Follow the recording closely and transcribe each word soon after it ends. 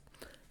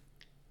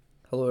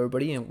Hello,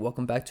 everybody, and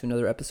welcome back to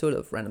another episode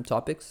of Random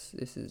Topics.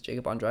 This is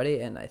Jacob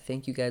Andrade, and I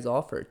thank you guys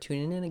all for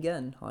tuning in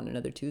again on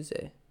another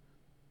Tuesday.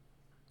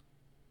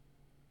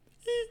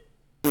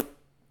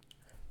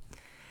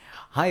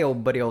 Hi,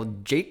 old buddy,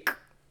 old Jake.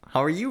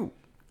 How are you?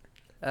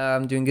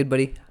 I'm doing good,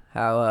 buddy.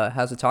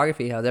 How's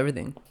photography? How's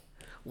everything?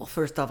 Well,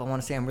 first off, I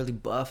want to say I'm really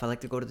buff. I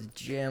like to go to the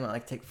gym. I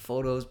like to take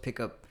photos, pick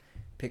up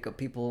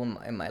people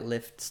in my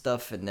lift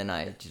stuff, and then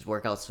I just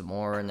work out some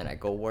more, and then I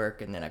go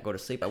work, and then I go to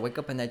sleep. I wake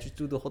up and I just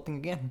do the whole thing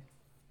again.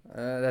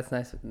 That's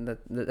nice.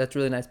 That's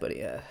really nice,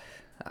 buddy.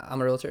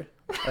 I'm a realtor,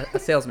 a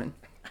salesman,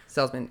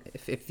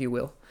 if you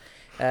will.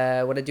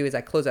 What I do is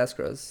I close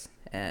escrows,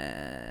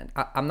 and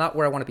I'm not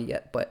where I want to be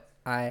yet, but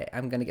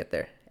I'm gonna get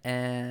there.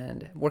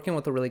 And working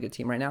with a really good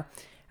team right now.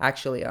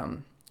 Actually,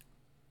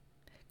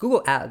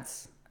 Google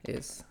Ads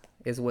is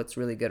what's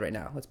really good right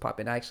now. What's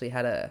popping? I actually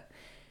had a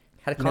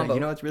combo. You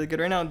know what's really good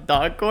right now?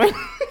 Dogcoin.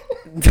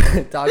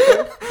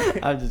 Dogcoin?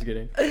 I'm just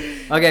kidding.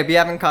 Okay, if you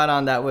haven't caught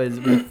on, that was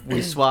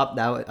we swapped.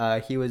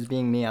 That he was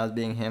being me, I was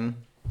being him,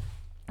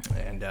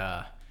 and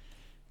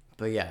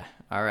but yeah,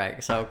 all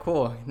right. So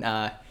cool.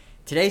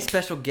 Today's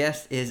special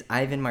guest is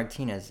Ivan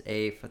Martinez,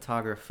 a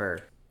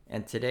photographer,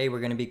 and today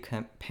we're gonna be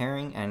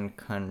comparing and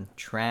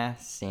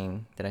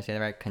contrasting. Did I say that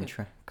right?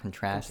 Comparing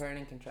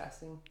and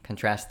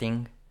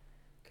contrasting.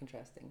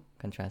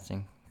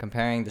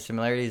 Comparing the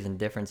similarities and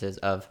differences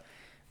of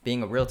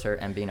being a realtor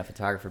and being a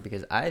photographer,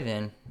 because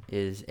Ivan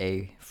is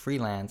a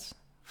freelance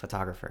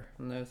photographer.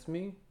 That's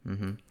me.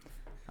 Mm-hmm.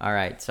 All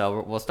right,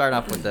 so we'll start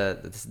off with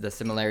the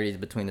similarities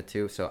between the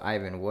two. So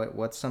Ivan,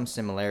 what's some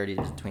similarities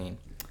between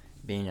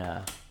being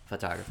a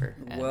photographer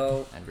and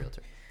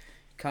realtor?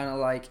 Kind of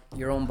like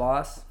your own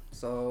boss.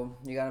 So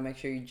you gotta make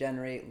sure you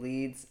generate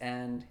leads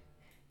and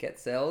get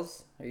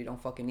sales, or you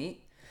don't fucking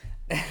eat.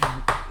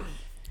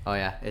 Oh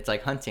yeah, it's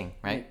like hunting,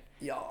 right?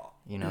 Y'all.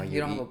 You know, you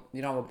don't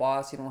have a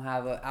boss. You don't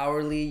have an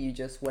hourly. You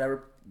just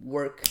whatever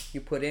work you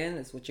put in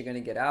is what you're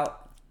gonna get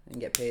out and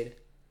get paid.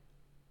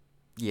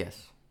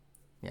 Yes,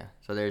 yeah.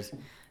 So there's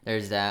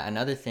that.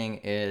 Another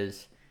thing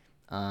is,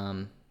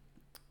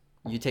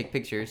 you take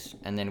pictures,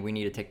 and then we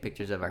need to take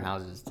pictures of our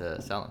houses to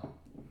sell them.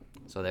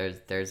 So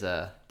there's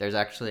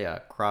actually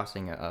a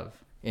crossing of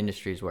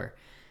industries where,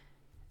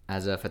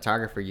 as a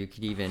photographer, you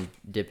could even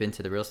dip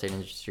into the real estate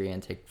industry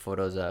and take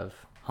photos of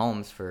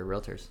homes for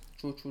realtors.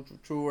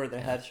 True. Or their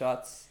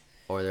headshots.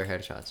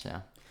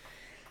 Yeah.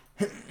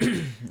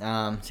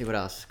 See what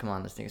else? Come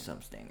on, let's think of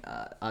something.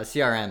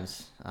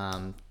 CRMs.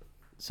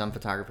 Some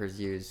photographers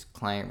use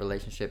client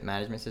relationship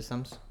management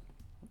systems.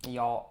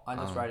 Y'all, I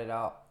just write it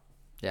out.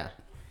 Yeah.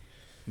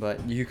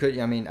 But you could,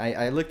 I mean,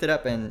 I looked it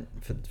up, and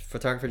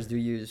photographers do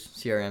use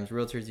CRMs.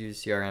 Realtors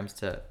use CRMs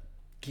to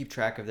keep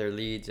track of their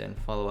leads and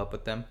follow up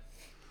with them.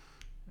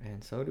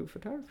 And so do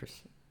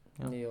photographers.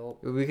 You know?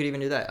 We could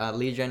even do that.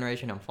 Lead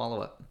generation and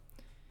follow-up.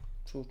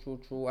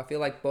 True. I feel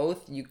like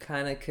both, you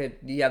kind of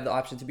you have the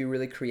option to be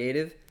really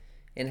creative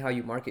in how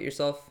you market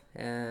yourself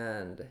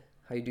and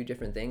how you do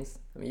different things.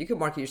 I mean, you can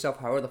market yourself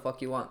however the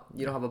fuck you want.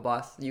 You don't have a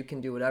boss. You can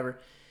do whatever.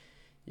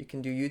 You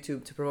can do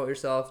YouTube to promote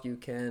yourself. You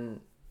can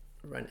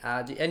run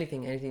ads,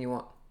 anything you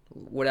want.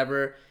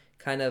 Whatever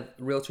kind of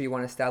realtor you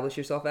want to establish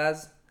yourself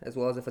as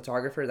well as a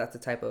photographer, that's the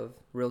type of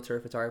realtor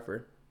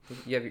photographer.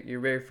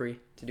 You're very free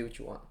to do what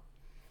you want.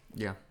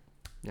 Yeah.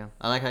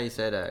 I like how you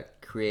said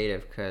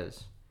creative,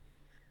 because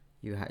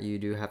you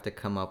do have to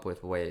come up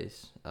with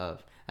ways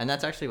of, and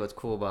that's actually what's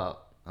cool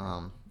about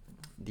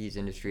these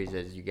industries,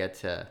 is you get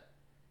to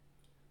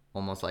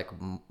almost like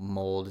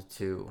mold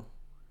to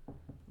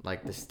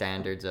like the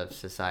standards of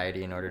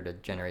society in order to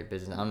generate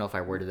business. I don't know if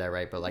I worded that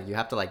right, but like you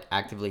have to like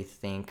actively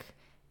think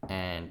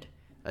and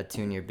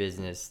attune your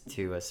business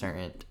to a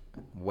certain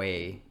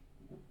way.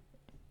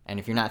 And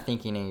if you're not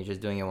thinking and you're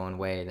just doing it one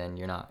way, then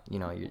you're not,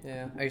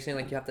 Yeah. Are you saying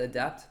like you have to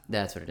adapt?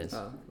 That's what it is.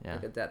 Oh, yeah.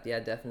 Like adapt. Yeah,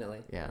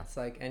 definitely. Yeah. It's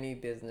like any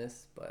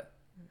business, but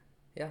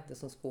yeah,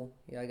 this one's cool.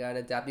 Yeah, I gotta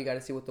adapt. You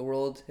gotta see what the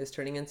world is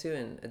turning into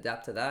and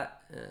adapt to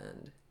that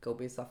and go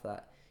based off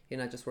that. You're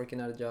not just working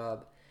at a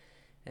job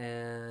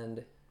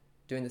and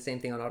doing the same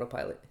thing on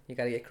autopilot. You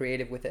gotta get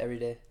creative with it every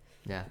day.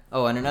 Yeah.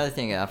 Oh, and another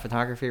thing,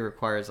 photography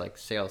requires like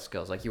sales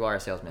skills. Like you are a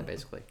salesman,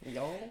 basically.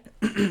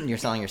 You're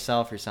selling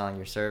yourself. You're selling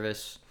your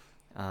service.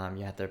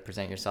 You have to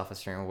present yourself a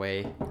certain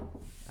way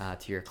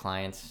to your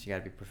clients. You got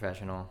to be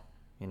professional.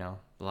 A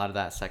lot of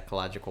that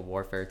psychological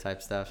warfare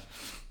type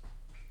stuff.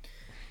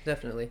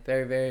 Definitely.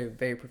 Very, very,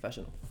 very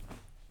professional.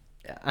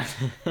 Yeah.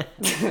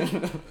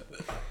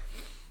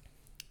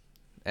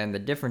 And the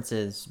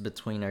differences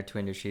between our two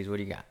industries, what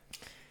do you got?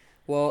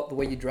 Well, the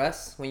way you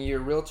dress. When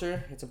you're a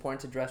realtor, it's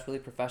important to dress really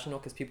professional,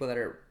 because people that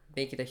are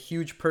making a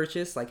huge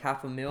purchase, like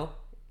 $500,000,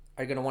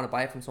 are going to want to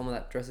buy it from someone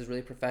that dresses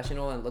really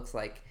professional and looks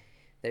like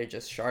they're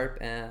just sharp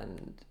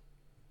and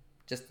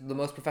just the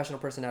most professional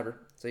person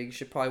ever. So you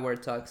should probably wear a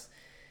tux.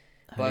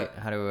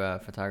 How do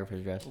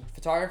photographers dress?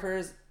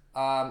 Photographers,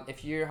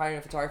 if you're hiring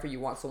a photographer,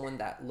 you want someone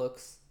that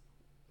looks,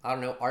 I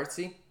don't know,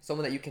 artsy.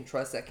 Someone that you can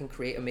trust, that can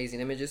create amazing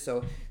images.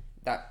 So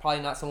that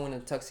probably not someone in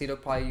a tuxedo.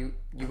 Probably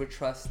you would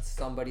trust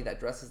somebody that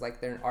dresses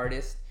like they're an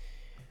artist,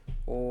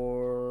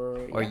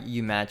 Or yeah.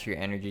 you match your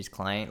energies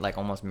client, like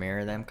almost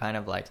mirror them, kind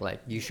of like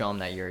you show them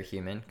that you're a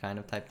human, kind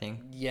of type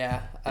thing.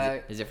 Yeah,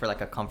 Is it for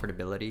like a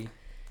comfortability?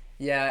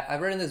 yeah.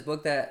 I've read in this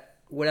book that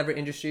whatever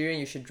industry you're in,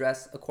 you should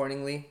dress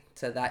accordingly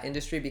to that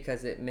industry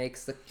because it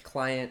makes the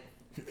client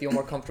feel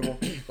more comfortable.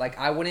 Like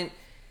I wouldn't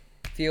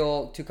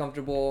feel too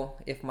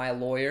comfortable if my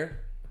lawyer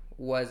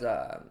was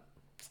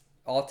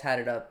all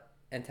tatted up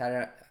and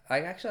tatted. I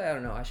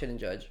don't know. I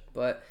shouldn't judge,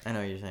 but I know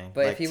what you're saying.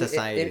 but Like if he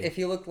society. if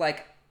he looked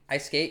like I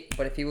skate,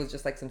 but if he was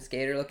just like some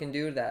skater looking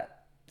dude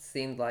that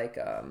seemed like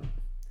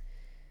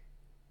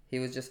he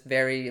was just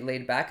very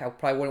laid back, I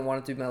probably wouldn't want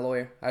him to be my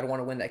lawyer. I don't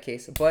want to win that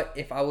case. But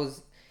if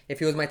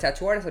he was my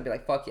tattoo artist, I'd be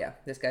like, fuck yeah,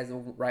 this guy's the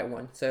right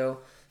one. So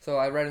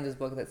I read in this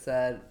book that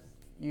said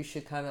you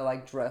should kind of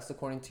like dress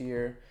according to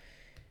your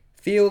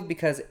field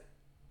because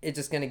it's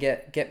just gonna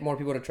get more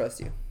people to trust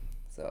you.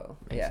 So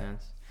Makes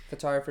sense.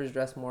 photographers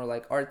dress more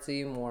like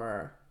artsy,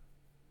 more,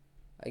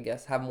 I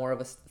guess, have more of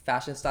a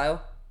fashion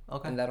style.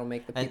 Okay. And that'll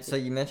make the people. And so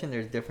you mentioned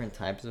there's different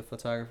types of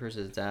photographers.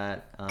 Is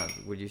that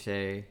would you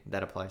say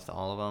that applies to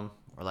all of them,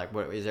 or like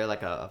what is there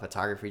like a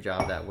photography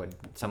job that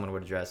someone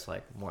would dress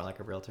like more like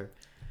a realtor?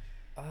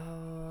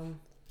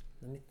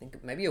 Let me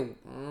think. Maybe I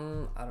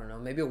don't know.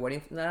 Maybe a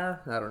wedding. Nah,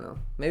 I don't know.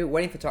 Maybe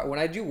wedding photography. When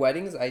I do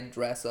weddings, I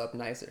dress up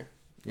nicer.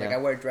 Like Yeah. I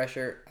wear a dress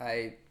shirt.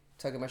 I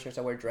tuck in my shirts.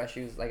 I wear dress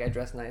shoes. Like I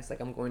dress nice.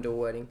 Like I'm going to a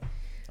wedding.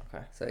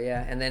 Okay. So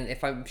yeah, and then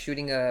if I'm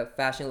shooting a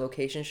fashion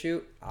location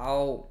shoot,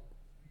 I'll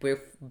wear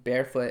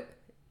barefoot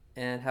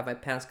and have my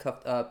pants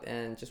cuffed up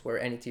and just wear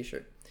any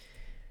t-shirt.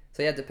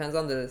 So yeah, it depends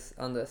on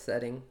the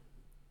setting.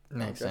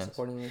 Makes dress sense.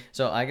 accordingly.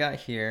 So I got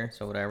here.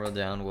 So what I wrote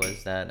down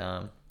was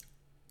that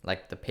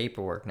like the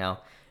paperwork.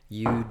 Now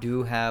you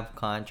do have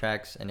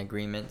contracts and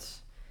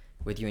agreements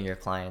with you and your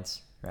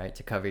clients, right,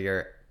 to cover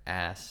your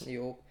ass.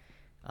 Yo.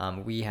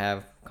 We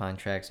have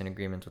contracts and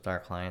agreements with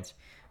our clients,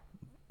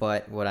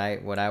 but what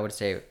I would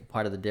say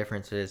part of the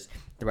difference is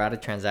throughout a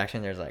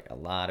transaction there's like a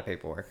lot of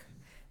paperwork,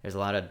 there's a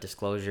lot of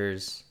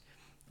disclosures,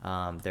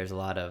 there's a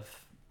lot of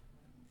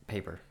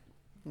paper.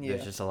 Yeah.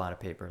 There's just a lot of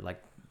paper,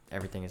 like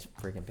everything is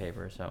freaking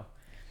paper. So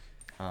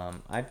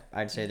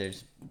I'd say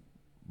there's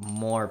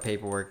more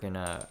paperwork in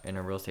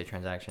a real estate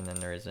transaction than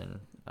there is in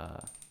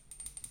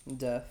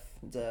Def.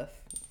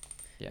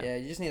 yeah. Yeah,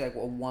 you just need like a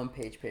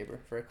 1-page paper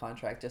for a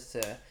contract just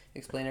to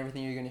explain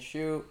everything you're gonna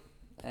shoot,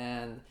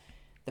 and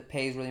the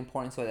pay is really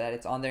important so that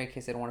it's on there in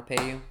case they don't want to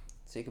pay you,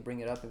 so you can bring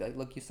it up and be like,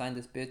 look, you signed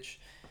this, bitch.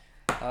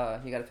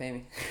 You gotta pay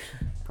me.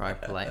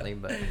 Probably politely,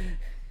 but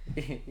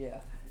yeah.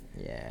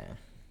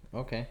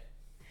 Okay.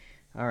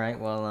 All right.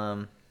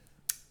 Well,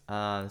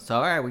 so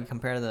all right, we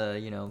compare the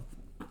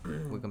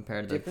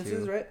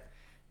Differences, two. right?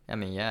 I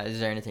mean, yeah. Is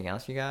there anything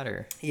else you got,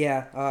 or?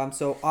 Yeah.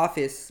 So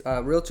office,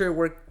 a realtor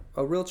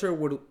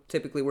would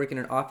typically work in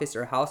an office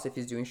or house if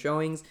he's doing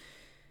showings.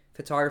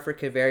 Photographer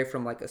could vary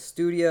from like a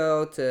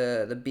studio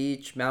to the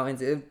beach,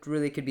 mountains. It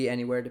really could be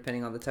anywhere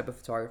depending on the type of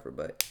photographer,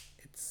 but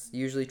it's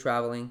usually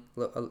traveling,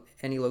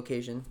 any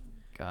location.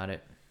 Got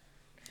it.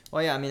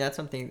 Well, yeah. I mean, that's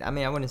something. I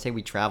mean, I wouldn't say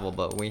we travel,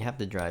 but we have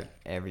to drive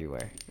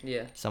everywhere.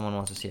 Yeah. Someone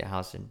wants to see a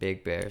house in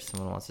Big Bear.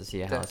 Someone wants to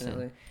see a house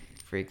in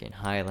freaking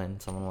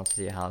Highland. Someone wants to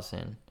see a house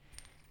in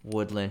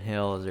Woodland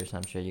Hills or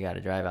some shit. You got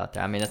to drive out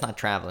there. I mean, that's not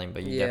traveling,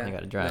 but you definitely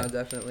got to drive. No,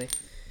 definitely.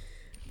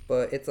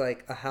 But it's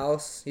like a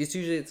house.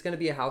 It's gonna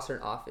be a house or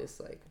an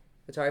office. Like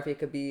photography, it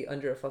could be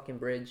under a fucking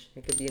bridge.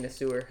 It could be in a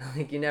sewer.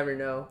 Like you never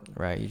know.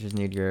 Right. You just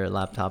need your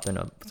laptop and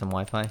some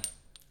Wi-Fi.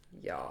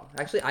 Yeah.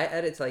 Actually, I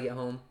edit till I get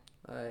home.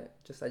 I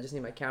just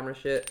need my camera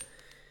shit.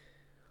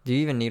 Do you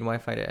even need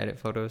Wi-Fi to edit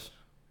photos?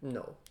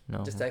 No.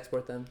 No. Just to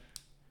export them.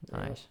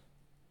 Nice.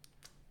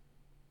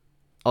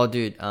 Oh,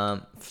 dude.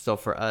 So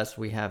for us,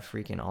 we have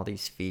freaking all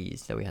these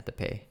fees that we have to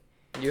pay.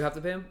 You have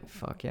to pay them?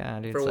 Fuck yeah,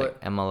 dude. For it's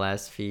what? like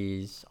MLS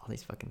fees, all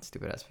these fucking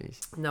stupid ass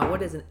fees. Now,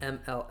 what is an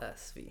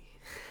MLS fee?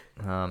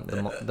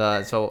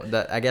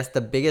 I guess the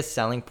biggest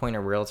selling point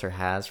a realtor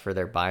has for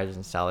their buyers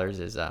and sellers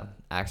is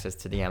access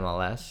to the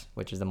MLS,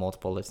 which is the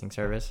multiple listing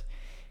service,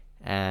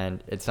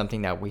 and it's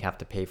something that we have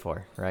to pay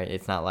for, right?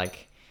 It's not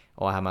like,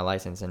 oh, I have my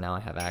license and now I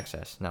have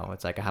access. No,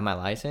 it's like I have my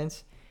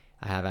license,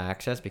 I have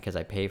access because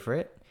I pay for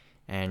it,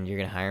 and you're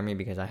gonna hire me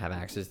because I have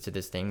access to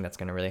this thing that's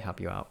gonna really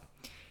help you out.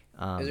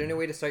 Is there any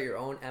way to start your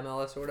own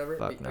MLS or whatever?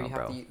 Fuck no,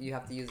 bro. You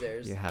have to use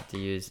theirs. You have to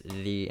use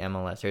the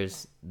MLS.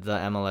 There's the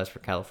MLS for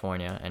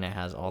California, and it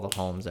has all the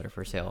homes that are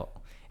for sale.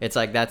 It's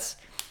like that's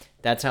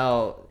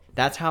how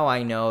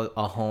I know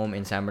a home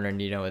in San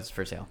Bernardino is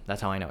for sale. That's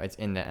how I know it's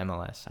in the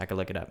MLS. I could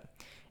look it up,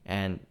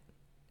 and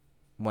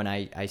when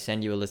I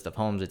send you a list of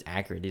homes, it's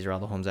accurate. These are all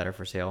the homes that are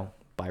for sale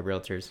by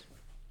realtors,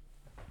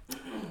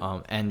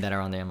 and that are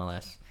on the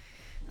MLS.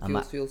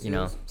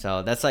 Feels.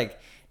 So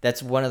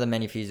that's one of the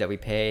many fees that we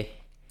pay.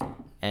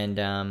 And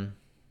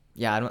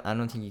yeah, I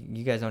don't think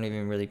you guys don't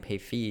even really pay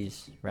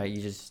fees, right?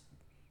 You just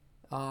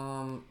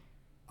right?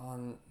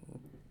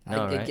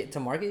 Right? To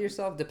market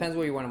yourself depends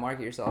where you want to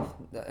market yourself.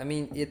 I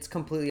mean, it's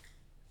completely.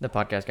 The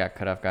podcast got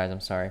cut off, guys. I'm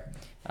sorry.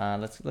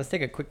 Let's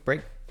take a quick break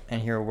and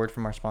hear a word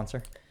from our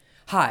sponsor.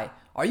 Hi,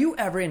 are you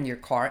ever in your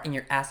car and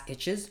your ass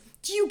itches?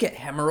 Do you get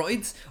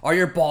hemorrhoids? Are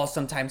your balls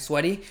sometimes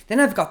sweaty? Then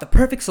I've got the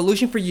perfect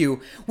solution for you.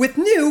 With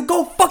new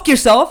Go Fuck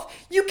Yourself,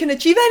 you can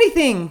achieve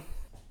anything.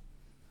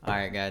 All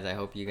right, guys. I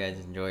hope you guys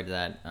enjoyed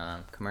that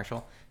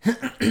commercial.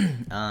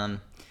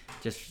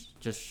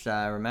 Just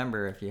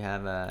remember, if you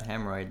have a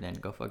hemorrhoid, then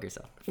go fuck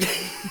yourself.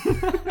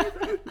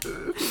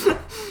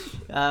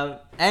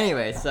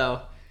 Anyway,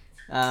 so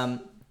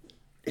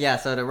yeah.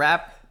 So to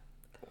wrap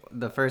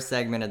the first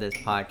segment of this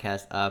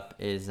podcast up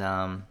is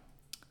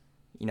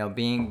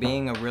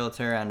being a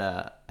realtor and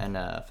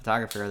a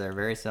photographer, they're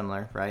very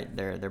similar, right?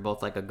 They're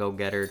both like a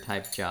go-getter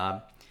type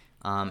job,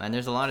 and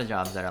there's a lot of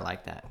jobs that are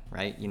like that,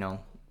 right?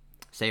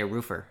 Say a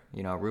roofer.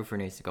 A roofer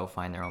needs to go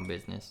find their own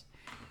business.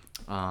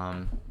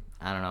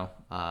 I don't know,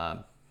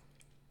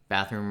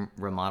 bathroom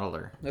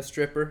remodeler, A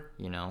stripper.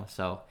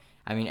 So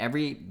I mean,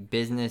 every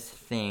business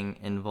thing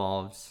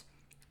involves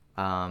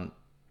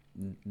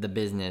the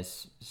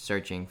business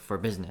searching for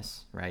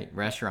business, right?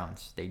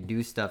 Restaurants, they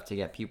do stuff to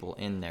get people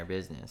in their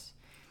business.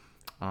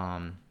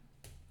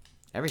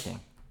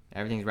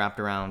 Everything's wrapped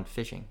around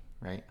fishing,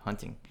 right?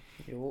 Hunting.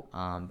 Yep.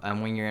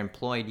 And when you're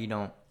employed, you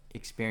don't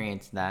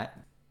experience that.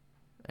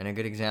 And a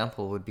good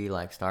example would be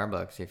like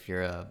Starbucks. If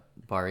you're a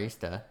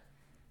barista,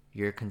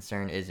 your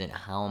concern isn't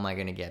how am I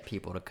going to get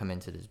people to come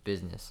into this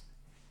business.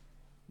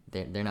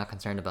 They're not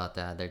concerned about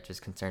that. They're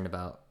just concerned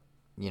about,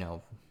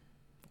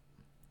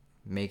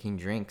 making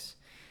drinks.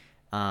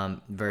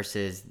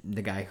 Versus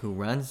the guy who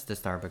runs the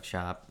Starbucks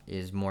shop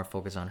is more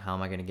focused on how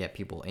am I going to get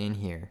people in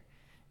here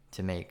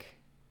to make,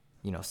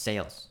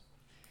 sales.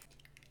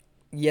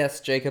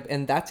 Yes, Jacob,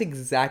 and that's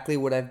exactly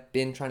what I've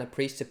been trying to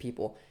preach to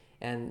people,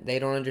 and they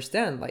don't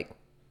understand. Like,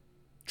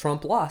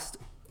 Trump lost.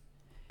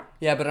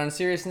 Yeah, but on a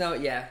serious note,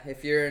 yeah,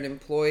 if you're an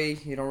employee,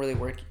 you don't really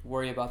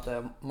worry about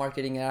the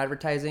marketing and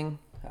advertising.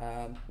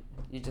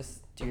 You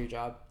just do your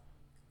job.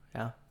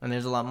 Yeah, and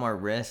there's a lot more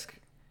risk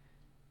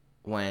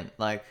when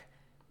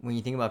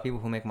you think about people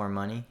who make more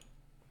money,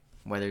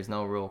 where there's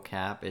no real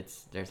cap,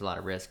 there's a lot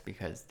of risk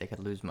because they could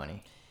lose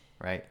money,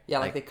 right? Yeah,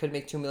 like they could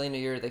make $2 million a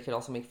year. They could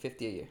also make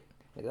 50 a year,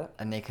 like that.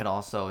 And they could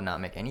also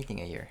not make anything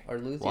a year Or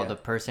lose. Well, the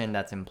person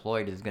that's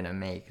employed is gonna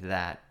make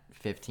that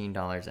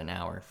 $15 an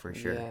hour for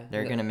sure. Yeah.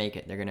 They're gonna make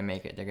it. They're gonna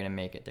make it. They're gonna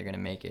make it. They're gonna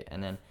make it.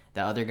 And then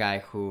the other guy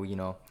who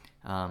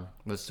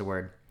what's the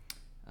word?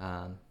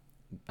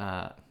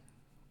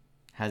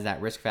 Has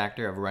that risk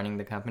factor of running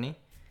the company.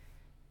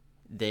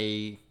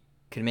 They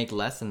could make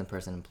less than the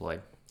person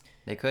employed.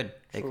 They could.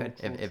 True.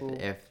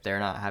 If they're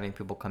not having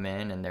people come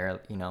in and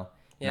they're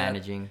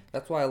managing.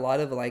 That's why a lot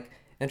of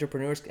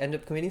entrepreneurs end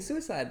up committing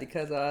suicide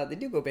because they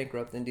do go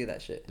bankrupt and do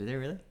that shit. Do they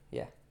really?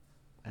 Yeah.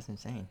 That's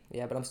insane.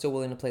 Yeah, but I'm still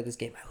willing to play this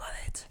game. I love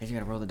it. You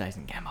gotta roll the dice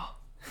and gamble.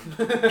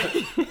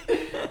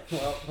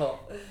 well,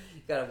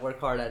 you gotta work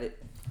hard at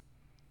it.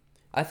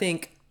 I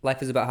think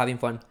life is about having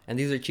fun, and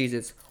these are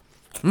Cheez-Its.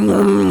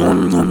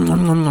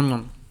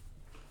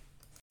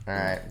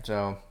 Alright,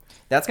 so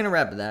that's gonna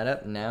wrap that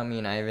up. Now me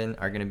and Ivan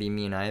are gonna be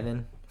me and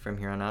Ivan. From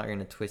here on out, we're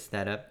gonna twist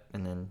that up,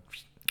 and then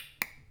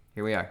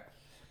here we are.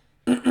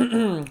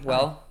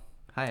 Well,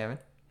 hi Evan.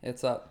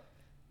 It's up.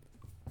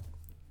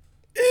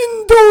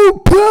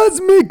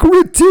 Endoplasmic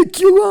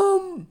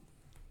reticulum.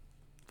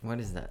 What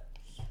is that?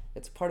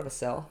 It's part of a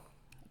cell.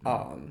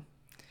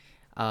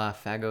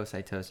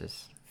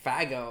 Phagocytosis.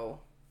 Phago.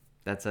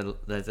 That's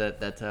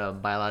a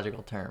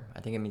biological term.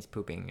 I think it means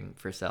pooping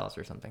for cells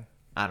or something.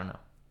 I don't know.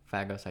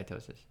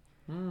 Phagocytosis.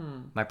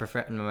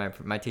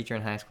 My teacher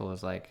in high school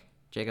was like,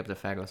 Jacob's a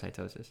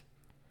phagocytosis.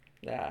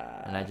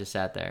 Yeah. And I just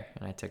sat there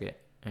and I took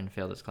it and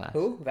failed his class.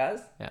 Who?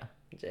 Vaz? Yeah.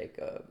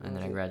 Jacob. And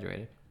then I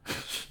graduated.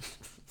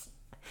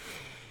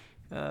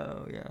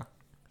 Oh yeah.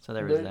 So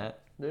there was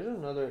that. There's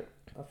another.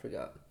 I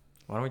forgot.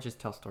 Why don't we just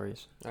tell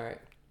stories? All right.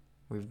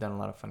 We've done a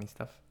lot of funny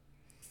stuff.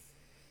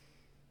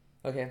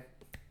 Okay.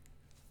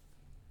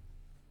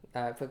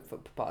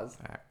 Pause.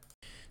 All right.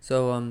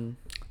 So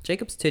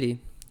Jacob's titty,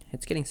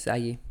 it's getting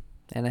saggy,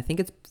 and I think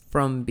it's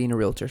from being a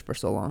realtor for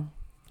so long.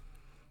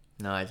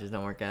 No, I just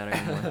don't work out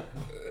anymore.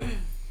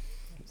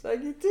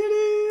 Saggy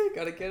titty.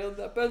 Gotta get on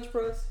that bench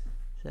press.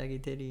 Saggy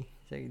titty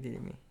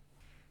me.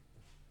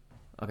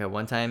 Okay,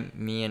 one time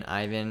me and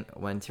Ivan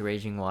went to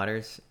Raging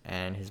Waters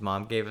and his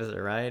mom gave us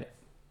a ride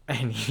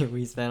and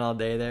we spent all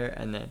day there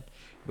and then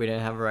we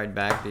didn't have a ride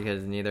back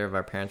because neither of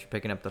our parents were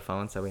picking up the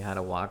phone, so we had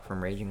to walk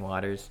from Raging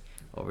Waters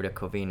over to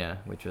Covina,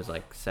 which was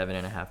like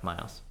 7.5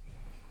 miles.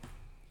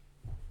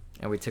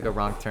 And we took a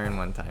wrong turn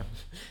one time.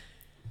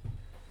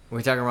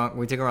 We took a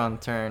wrong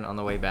turn on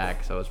the way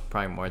back, so it was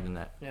probably more than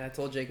that. Yeah, I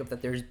told Jacob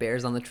that there's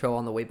bears on the trail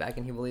on the way back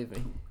and he believed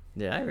me.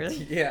 Did I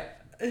really? Yeah.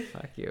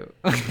 Fuck you.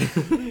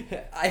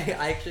 I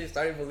actually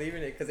started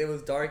believing it because it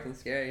was dark and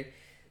scary.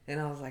 And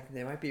I was like,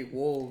 there might be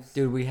wolves.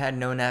 Dude, we had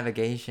no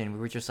navigation. We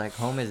were just like,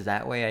 home is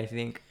that way, I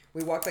think.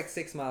 We walked like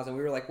 6 miles and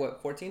we were like,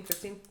 what, 14,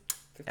 15?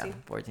 15? Yeah,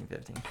 14,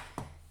 15.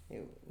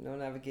 No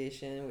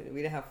navigation.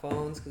 We didn't have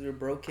phones because we were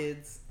broke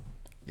kids.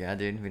 Yeah,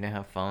 dude, we didn't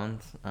have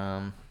phones.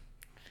 Go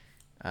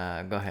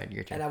ahead,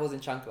 your turn. And I was in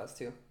chanclas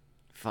too.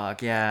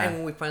 Fuck, yeah. And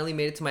when we finally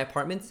made it to my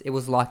apartment, it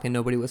was locked and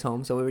nobody was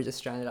home. So we were just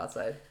stranded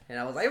outside. And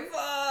I was like,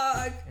 fuck!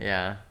 fuck.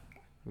 Yeah,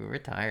 we were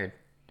tired.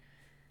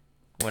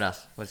 What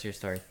else? What's your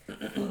story?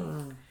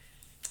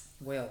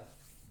 Well,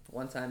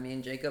 one time me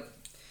and Jacob,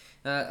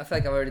 I feel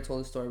like I've already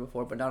told the story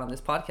before, but not on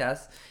this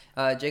podcast.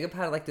 Jacob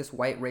had like this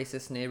white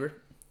racist neighbor,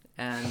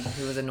 and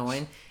he was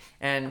annoying.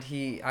 And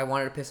I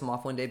wanted to piss him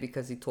off one day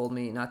because he told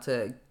me not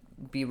to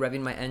be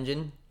revving my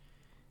engine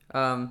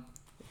on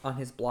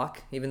his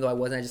block, even though I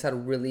wasn't. I just had a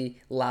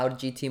really loud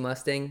GT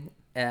Mustang,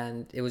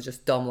 and it was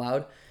just dumb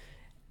loud.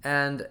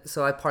 And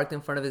so I parked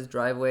in front of his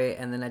driveway,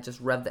 and then I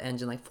just revved the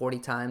engine like 40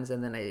 times,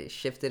 and then I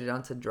shifted it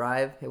onto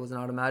drive. It was an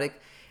automatic,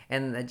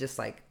 and I just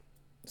like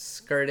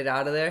skirted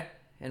out of there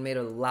and made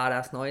a loud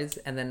ass noise.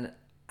 And then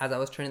as I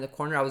was turning the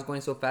corner, I was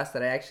going so fast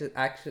that I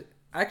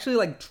actually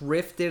like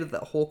drifted the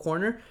whole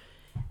corner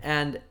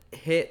and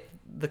hit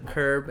the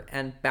curb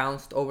and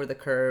bounced over the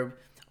curb.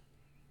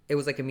 It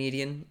was like a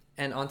median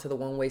and onto the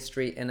one-way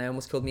street, and I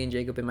almost killed me and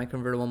Jacob in my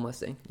convertible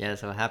Mustang. Yeah,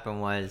 so what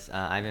happened was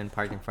Ivan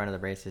parked in front of the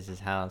racist's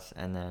house,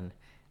 and then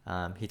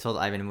he told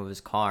Ivan to move his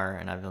car,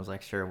 and Ivan was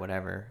like, sure,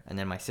 whatever. And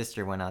then my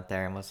sister went out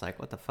there and was like,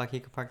 what the fuck, he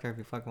could park there if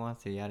he fucking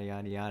wants to, yada,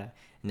 yada, yada.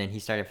 And then he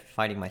started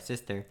fighting my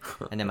sister,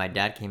 and then my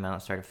dad came out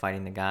and started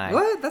fighting the guy.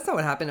 What? That's not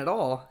what happened at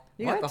all.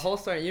 You What? got the whole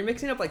story. You're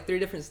mixing up like three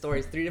different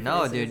stories, three different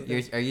No,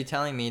 instances. dude, are you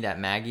telling me that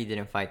Maggie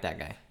didn't fight that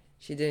guy?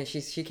 She didn't.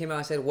 She came out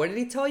and said, "What did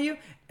he tell you?"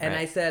 And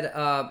Right. I said,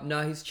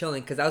 "No, he's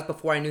chilling." Because that was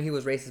before I knew he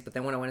was racist. But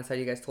then when I went inside,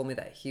 you guys told me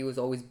that he was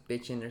always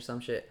bitching or some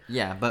shit.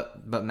 Yeah,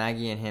 but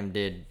Maggie and him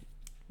did.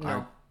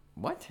 No,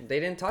 What? they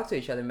didn't talk to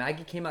each other.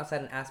 Maggie came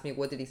outside and asked me,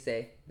 "What did he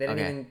say?" They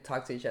didn't Okay. even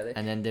talk to each other.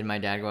 And then did my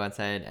dad go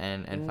outside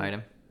and fight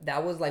him?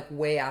 That was like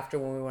way after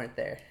when we weren't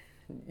there.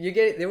 You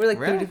get it? They were like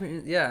Really? three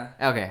different. Yeah.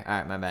 Okay, all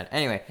right, my bad.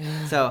 Anyway,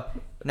 so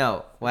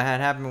no, what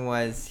had happened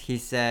was he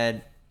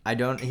said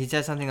he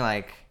said something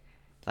like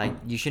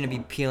you shouldn't be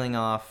peeling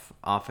off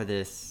of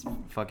this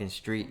fucking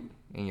street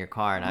in your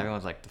car, and everyone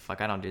was like, the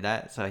fuck, I don't do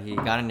that. So he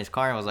got in his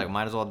car and was like,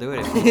 might as well do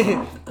it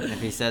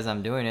if he says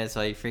I'm doing it.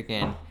 So he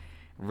freaking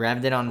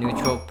revved it on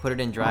neutral, put it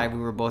in drive. We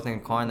were both in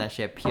the car, and that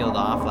shit peeled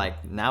off.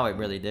 Like, now it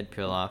really did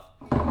peel off,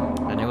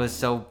 and it was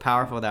so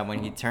powerful that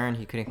when he turned,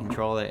 he couldn't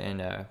control it,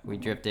 and we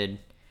drifted,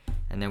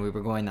 and then we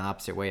were going the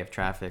opposite way of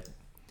traffic,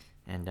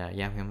 and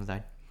yeah, we almost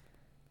died.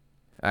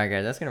 All right,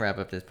 guys, that's gonna wrap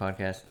up this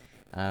podcast.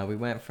 We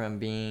went from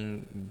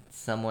being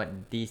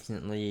somewhat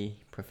decently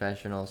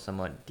professional,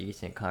 somewhat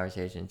decent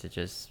conversation to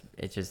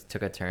it just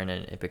took a turn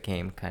and it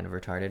became kind of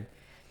retarded.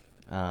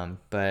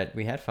 But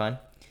we had fun,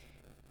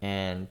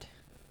 and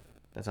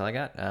that's all I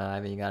got.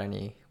 Ivan, you got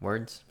any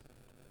words?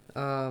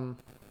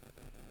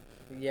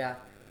 Yeah.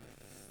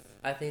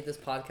 I think this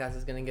podcast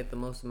is gonna get the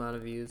most amount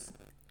of views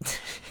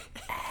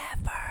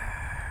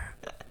ever.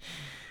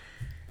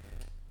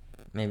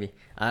 Maybe.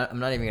 I'm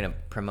not even gonna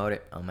promote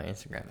it on my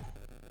Instagram.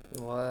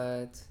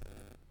 What?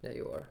 Yeah,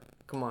 you are.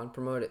 Come on,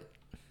 promote it.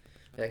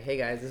 Be like, hey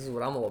guys, this is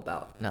what I'm all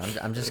about. No,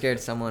 I'm just scared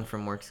someone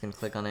from work's gonna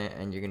click on it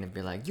and you're gonna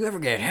be like, you ever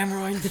get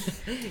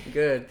hemorrhoids?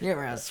 Good. You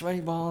ever have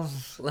sweaty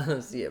balls? Let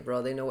them see it,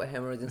 bro. They know what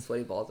hemorrhoids and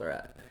sweaty balls are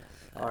at.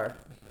 Are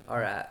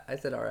at. I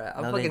said are at.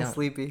 I'm No, they fucking don't.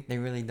 sleepy. They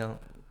really don't.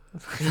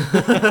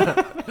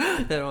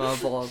 They don't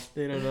have balls.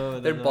 They don't know.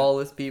 They're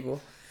ballless people.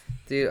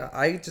 Dude,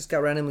 I just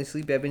got randomly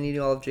sleepy. I've been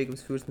eating all of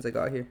Jacob's food since I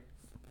got here.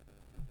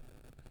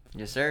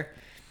 Yes, sir.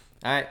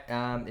 All right.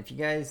 If you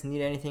guys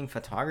need anything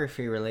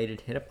photography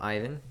related, hit up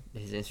Ivan.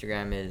 His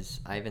Instagram is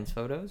Ivan's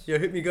Photos. Yeah,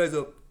 hit me guys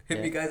up. Hit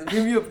Yeah. me guys up.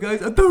 Hit me up,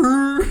 guys.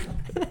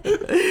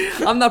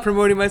 I'm not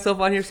promoting myself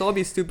on here, so I'll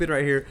be stupid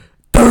right here.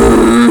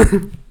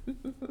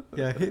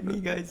 Yeah, hit me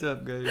guys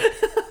up, guys.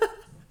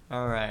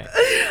 All right.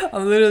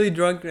 I'm literally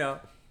drunk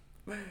now.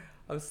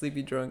 I'm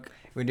sleepy drunk.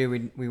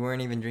 We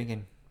weren't even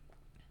drinking.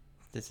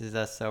 This is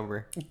us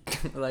sober.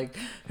 Like,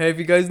 hey, if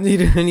you guys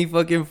need any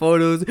fucking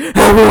photos,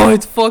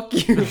 hemorrhoids, fuck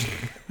you.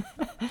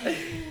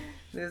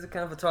 This is the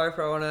kind of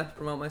photographer I want to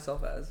promote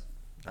myself as.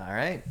 All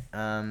right.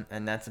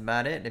 And that's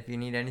about it. If you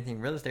need anything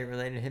real estate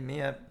related, hit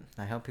me up.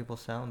 I help people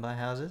sell and buy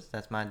houses.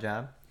 That's my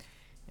job.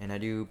 And I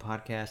do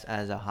podcasts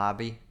as a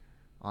hobby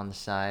on the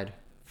side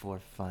for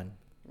fun.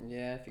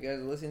 Yeah, if you guys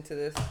are listening to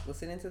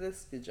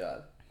this, good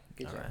job.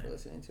 Good job All right. for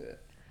listening to it.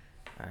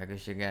 All right, good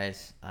shit,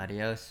 guys.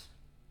 Adios.